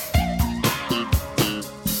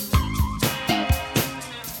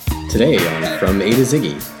Today on From A to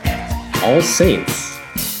Ziggy, All Saints.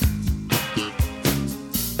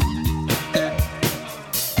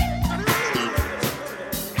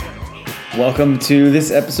 Welcome to this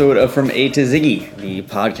episode of From A to Ziggy, the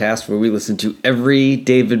podcast where we listen to every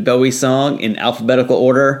David Bowie song in alphabetical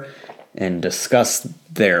order and discuss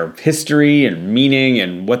their history and meaning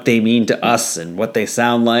and what they mean to us and what they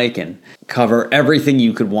sound like and cover everything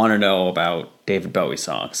you could want to know about David Bowie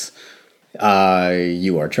songs.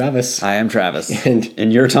 You are Travis. I am Travis.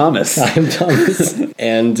 And you're Thomas. I'm Thomas.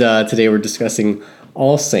 And today we're discussing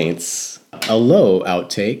All Saints, a Low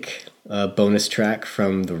outtake, a bonus track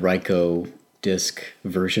from the Ryko disc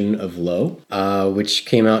version of Low, which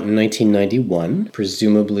came out in 1991,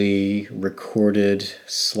 presumably recorded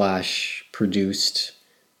 / produced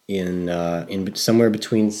in somewhere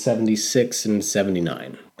between 76 and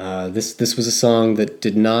 79. This was a song that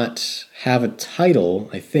did not have a title,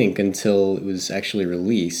 I think, until it was actually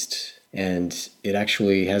released, and it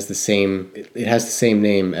actually has the same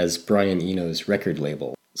name as Brian Eno's record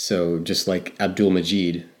label. So just like Abdul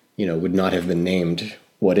Majid, would not have been named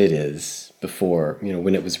what it is before,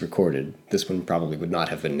 when it was recorded. This one probably would not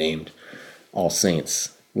have been named All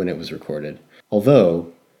Saints when it was recorded.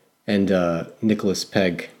 Although, and Nicholas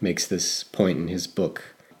Pegg makes this point in his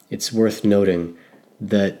book, it's worth noting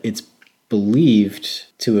that it's believed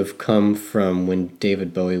to have come from when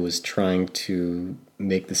David Bowie was trying to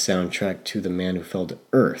make the soundtrack to The Man Who Fell to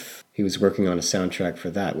Earth. He was working on a soundtrack for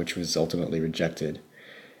that, which was ultimately rejected.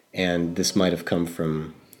 And this might have come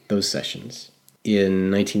from those sessions. In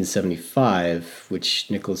 1975, which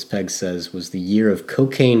Nicholas Pegg says was the year of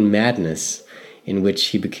cocaine madness, in which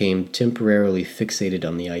he became temporarily fixated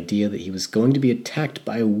on the idea that he was going to be attacked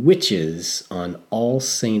by witches on All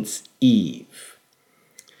Saints' Eve.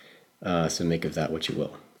 So make of that what you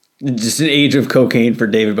will. Just an age of cocaine for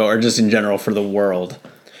David Bowie, or just in general for the world.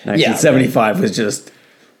 1975 was just,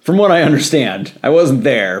 from what I understand, I wasn't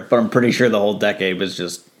there, but I'm pretty sure the whole decade was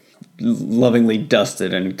just lovingly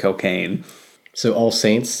dusted in cocaine. So All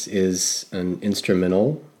Saints is an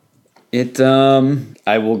instrumental. It,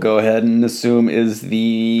 I will go ahead and assume, is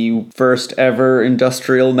the first ever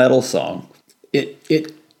industrial metal song.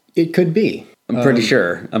 It could be. I'm pretty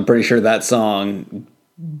sure. I'm pretty sure that song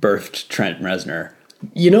birthed Trent Reznor.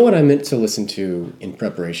 You know what I meant to listen to in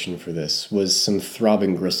preparation for this was some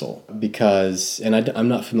Throbbing Gristle, because, and I'm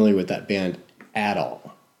not familiar with that band at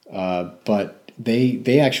all, but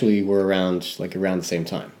they actually were around the same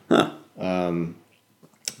time. Huh.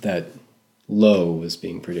 That Low was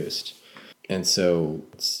being produced. And so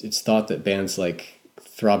it's thought that bands like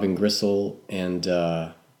Throbbing Gristle and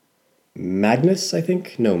Magnus, I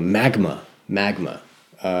think? No, Magma.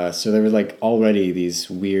 So there were already these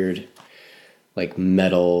weird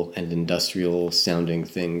metal and industrial sounding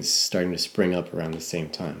things starting to spring up around the same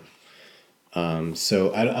time.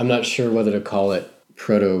 So I'm not sure whether to call it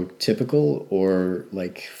prototypical or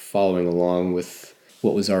following along with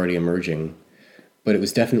what was already emerging, but it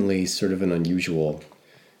was definitely sort of an unusual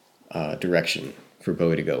direction for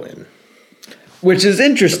Bowie to go in. Which is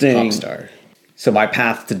interesting. Pop star. So my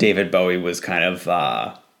path to David Bowie was kind of,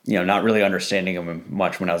 not really understanding him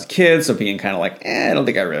much when I was a kid. So being kind of I don't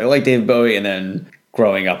think I really like David Bowie. And then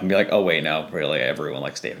growing up and be like, oh, wait, no, really, everyone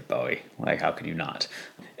likes David Bowie. How could you not?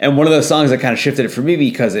 And one of those songs that kind of shifted it for me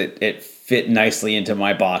because it fit nicely into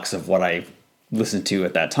my box of what I listened to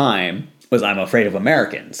at that time was I'm Afraid of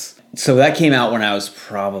Americans. So that came out when I was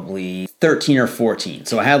probably 13 or 14.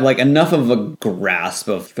 So I had enough of a grasp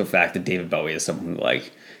of the fact that David Bowie is someone who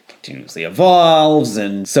continuously evolves.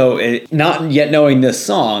 And so not yet knowing this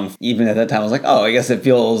song, even at that time, I was like, oh, I guess it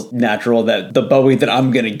feels natural that the Bowie that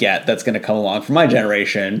I'm going to get that's going to come along for my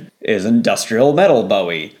generation is industrial metal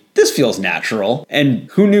Bowie. This feels natural.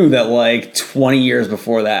 And who knew that 20 years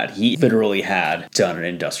before that, he literally had done an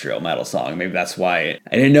industrial metal song. Maybe that's why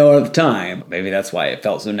I didn't know at the time. Maybe that's why it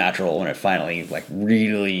felt so natural when it finally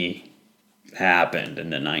really happened in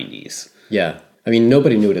the 90s. Yeah. I mean,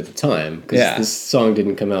 nobody knew it at the time because this song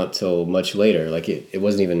didn't come out till much later. It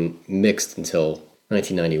wasn't even mixed until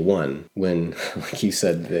 1991 when, like you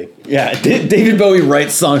said, David Bowie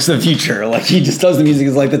writes songs for the future. He just does the music.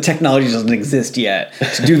 It's the technology doesn't exist yet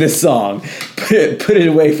to do this song. Put it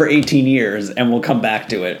away for 18 years and we'll come back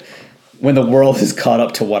to it when the world is caught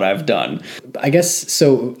up to what I've done. I guess,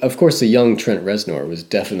 so, of course, the young Trent Reznor was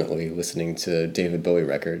definitely listening to David Bowie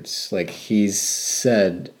records. He's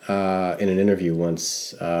said in an interview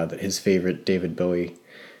once that his favorite David Bowie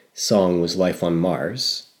song was Life on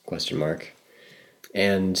Mars, ?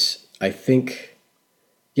 And I think,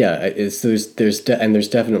 there's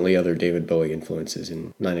definitely other David Bowie influences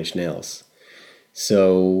in Nine Inch Nails.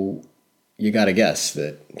 So, you got to guess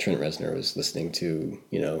that Trent Reznor was listening to,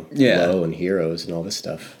 Yeah. Low and Heroes and all this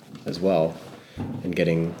stuff as well, and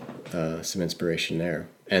getting some inspiration there.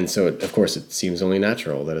 And so, of course, it seems only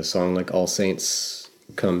natural that a song like All Saints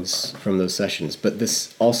comes from those sessions. But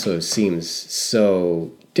this also seems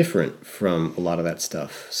so different from a lot of that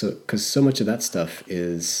stuff. So, because so much of that stuff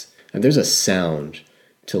is, and there's a sound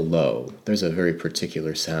to Low. There's a very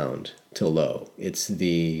particular sound to Low. It's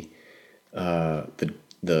the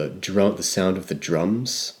drum, the sound of the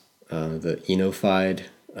drums, the Eno-fied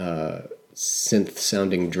synth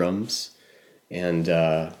sounding drums, and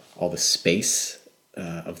all the space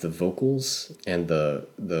of the vocals, and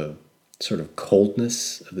the sort of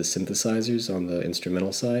coldness of the synthesizers on the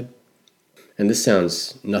instrumental side. And this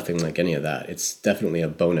sounds nothing like any of that. It's definitely a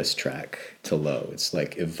bonus track to Low. It's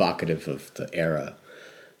like evocative of the era,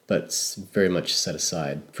 but it's very much set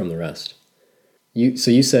aside from the rest.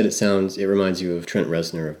 So you said it reminds you of Trent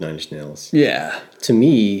Reznor of Nine Inch Nails. Yeah. To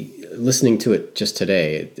me, listening to it just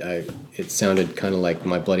today, it sounded kind of like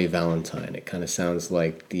My Bloody Valentine. It kind of sounds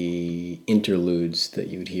like the interludes that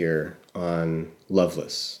you'd hear on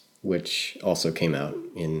Loveless, which also came out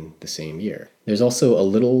in the same year. There's also a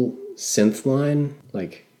little synth line,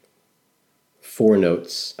 like 4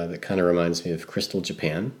 notes, that kind of reminds me of Crystal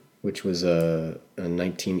Japan, which was a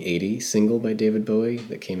 1980 single by David Bowie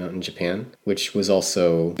that came out in Japan, which was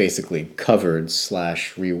also basically covered /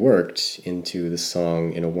 reworked into the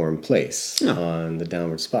song In a Warm Place on The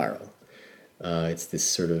Downward Spiral. It's this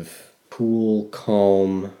sort of cool,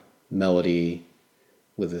 calm melody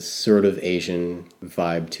with a sort of Asian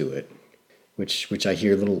vibe to it, which I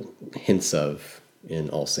hear little hints of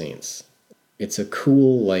in All Saints. It's a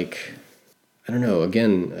cool, like, I don't know,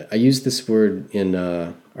 again, I used this word in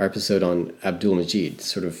our episode on Abdul Majid,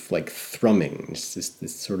 sort of like thrumming. It's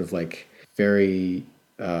this sort of like very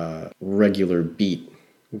regular beat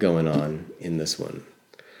going on in this one.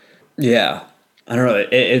 Yeah. I don't know.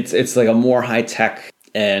 It's like a more high-tech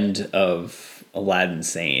end of Aladdin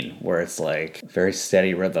Sane, where it's like very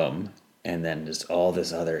steady rhythm and then just all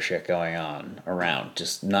this other shit going on around,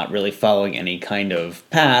 just not really following any kind of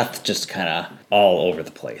path, just kind of all over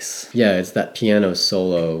the place. Yeah, it's that piano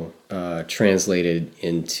solo translated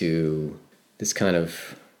into this kind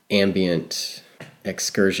of ambient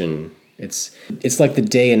excursion. It's like the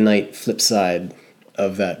day and night flip side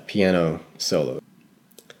of that piano solo.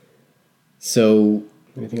 So,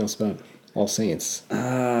 anything else about All Saints?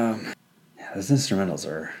 Those instrumentals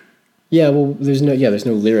are... Yeah, well, there's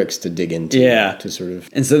no lyrics to dig into. Yeah. To sort of...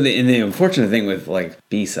 And so the unfortunate thing with, like,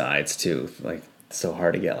 B-sides, too, like, it's so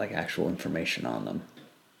hard to get, like, actual information on them.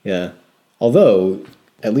 Yeah. Although,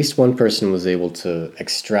 at least one person was able to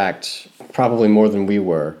extract probably more than we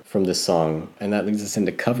were from this song, and that leads us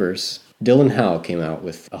into covers. Dylan Howe came out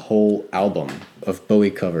with a whole album of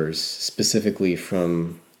Bowie covers, specifically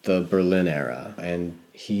from the Berlin era, and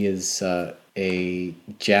he is a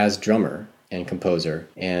jazz drummer and composer,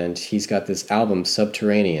 and he's got this album,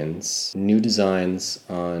 Subterraneans, New Designs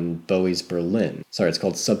on Bowie's Berlin. Sorry, it's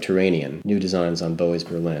called Subterranean, New Designs on Bowie's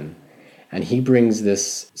Berlin. And he brings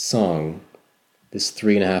this song, this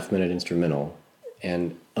 3.5-minute instrumental,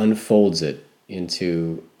 and unfolds it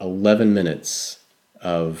into 11 minutes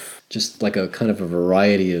of just like a kind of a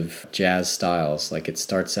variety of jazz styles. Like it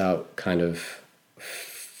starts out kind of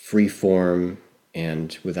free form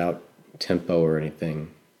and without tempo or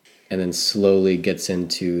anything, and then slowly gets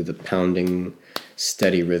into the pounding,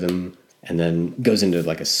 steady rhythm, and then goes into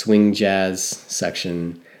like a swing jazz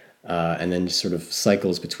section, and then just sort of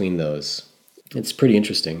cycles between those. It's pretty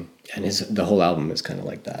interesting, and the whole album is kind of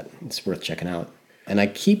like that. It's worth checking out. And I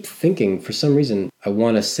keep thinking, for some reason, I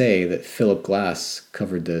want to say that Philip Glass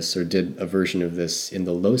covered this or did a version of this in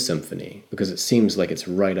the Low Symphony, because it seems like it's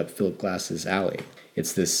right up Philip Glass's alley.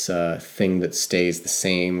 It's this thing that stays the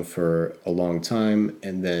same for a long time,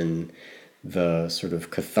 and then the sort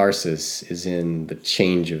of catharsis is in the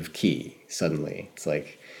change of key suddenly. It's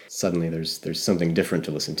like suddenly there's something different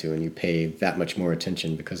to listen to, and you pay that much more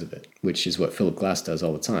attention because of it, which is what Philip Glass does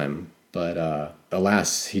all the time. But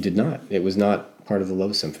alas, he did not. It was not part of the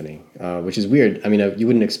Low Symphony, which is weird. I mean, you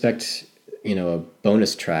wouldn't expect, a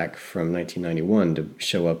bonus track from 1991 to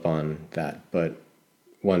show up on that, but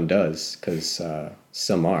one does, because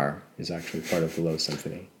Samar is actually part of the Low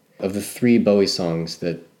Symphony. Of the 3 Bowie songs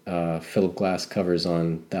that Philip Glass covers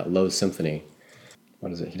on that Low Symphony,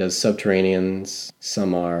 what is it? He does Subterraneans,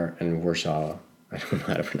 Samar, and Warsaw. I don't know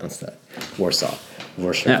how to pronounce that. Warsaw.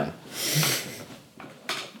 Yeah.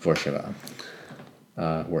 Warsaw.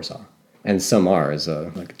 And Samar is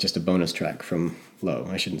just a bonus track from Low.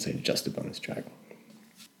 I shouldn't say just a bonus track.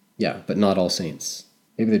 Yeah, but not All Saints.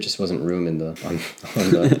 Maybe there just wasn't room on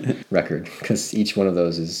the record, because each one of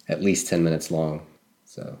those is at least 10 minutes long.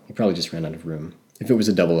 So he probably just ran out of room. If it was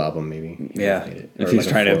a double album, maybe. Yeah. If he's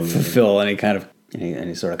trying to fulfill any kind of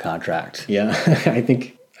any sort of contract. Yeah, I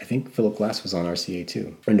think Philip Glass was on RCA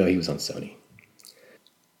too. Or no, he was on Sony.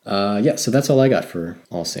 Yeah, so that's all I got for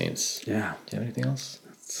All Saints. Yeah. Do you have anything else?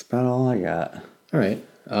 That's about all I got. All right.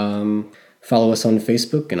 Follow us on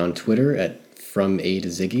Facebook and on Twitter at From A to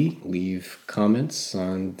Ziggy. Leave comments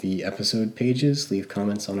on the episode pages. Leave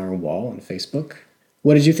comments on our wall on Facebook.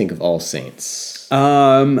 What did you think of All Saints?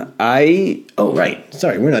 Oh, right.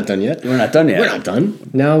 Sorry, we're not done yet. We're not done yet. We're not done.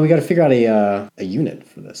 Now we got to figure out a unit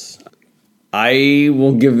for this. I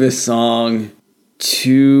will give this song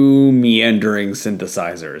 2 meandering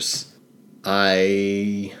synthesizers.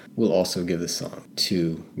 I will also give this song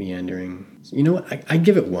 2 meandering. You know what? I'd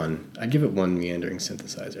give it 1. I'd give it 1 meandering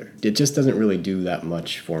synthesizer. It just doesn't really do that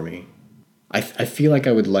much for me. I feel like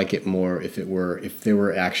I would like it more if there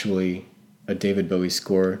were actually a David Bowie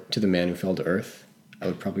score to The Man Who Fell to Earth. I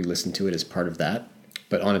would probably listen to it as part of that.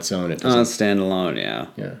 But on its own, it doesn't. Standalone, yeah.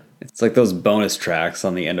 Yeah. It's like those bonus tracks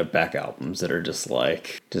on the end of Beck albums that are just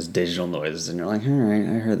digital noises, and you're like, all right,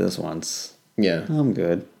 I heard this once. Yeah. I'm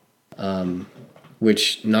good.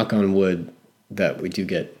 Which, knock on wood, that we do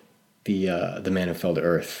get the Man Who Fell to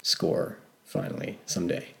Earth score finally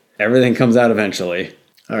someday. Everything comes out eventually.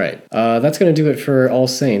 All right. That's going to do it for All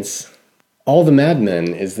Saints. All the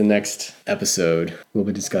Madmen is the next episode we'll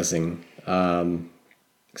be discussing.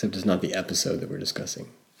 Except it's not the episode that we're discussing.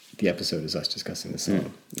 The episode is us discussing the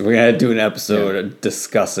song. We're going to do an episode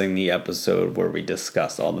discussing the episode where we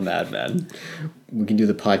discuss All the Madmen. We can do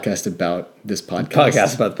the podcast about this podcast.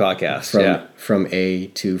 Podcast about the podcast, From A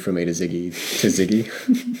to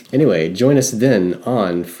Ziggy. Anyway, join us then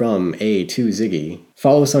on From A to Ziggy.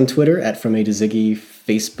 Follow us on Twitter at From A to Ziggy,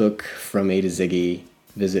 Facebook From A to Ziggy.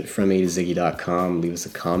 Visit FromAtoziggy.com. Leave us a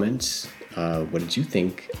comment. What did you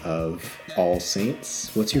think of All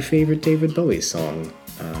Saints? What's your favorite David Bowie song?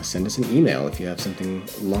 Send us an email if you have something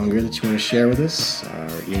longer that you want to share with us.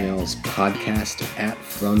 Our email is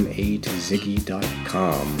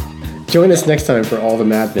podcast@FromAtoziggy.com. Join us next time for All the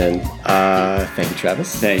Madmen. Thank you,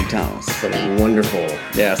 Travis. Thank you, Thomas. For a wonderful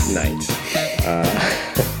night.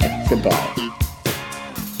 Goodbye.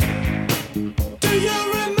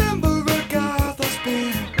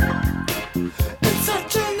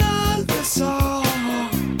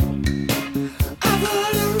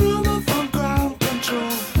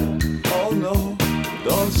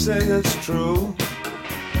 Say it's true.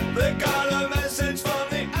 They got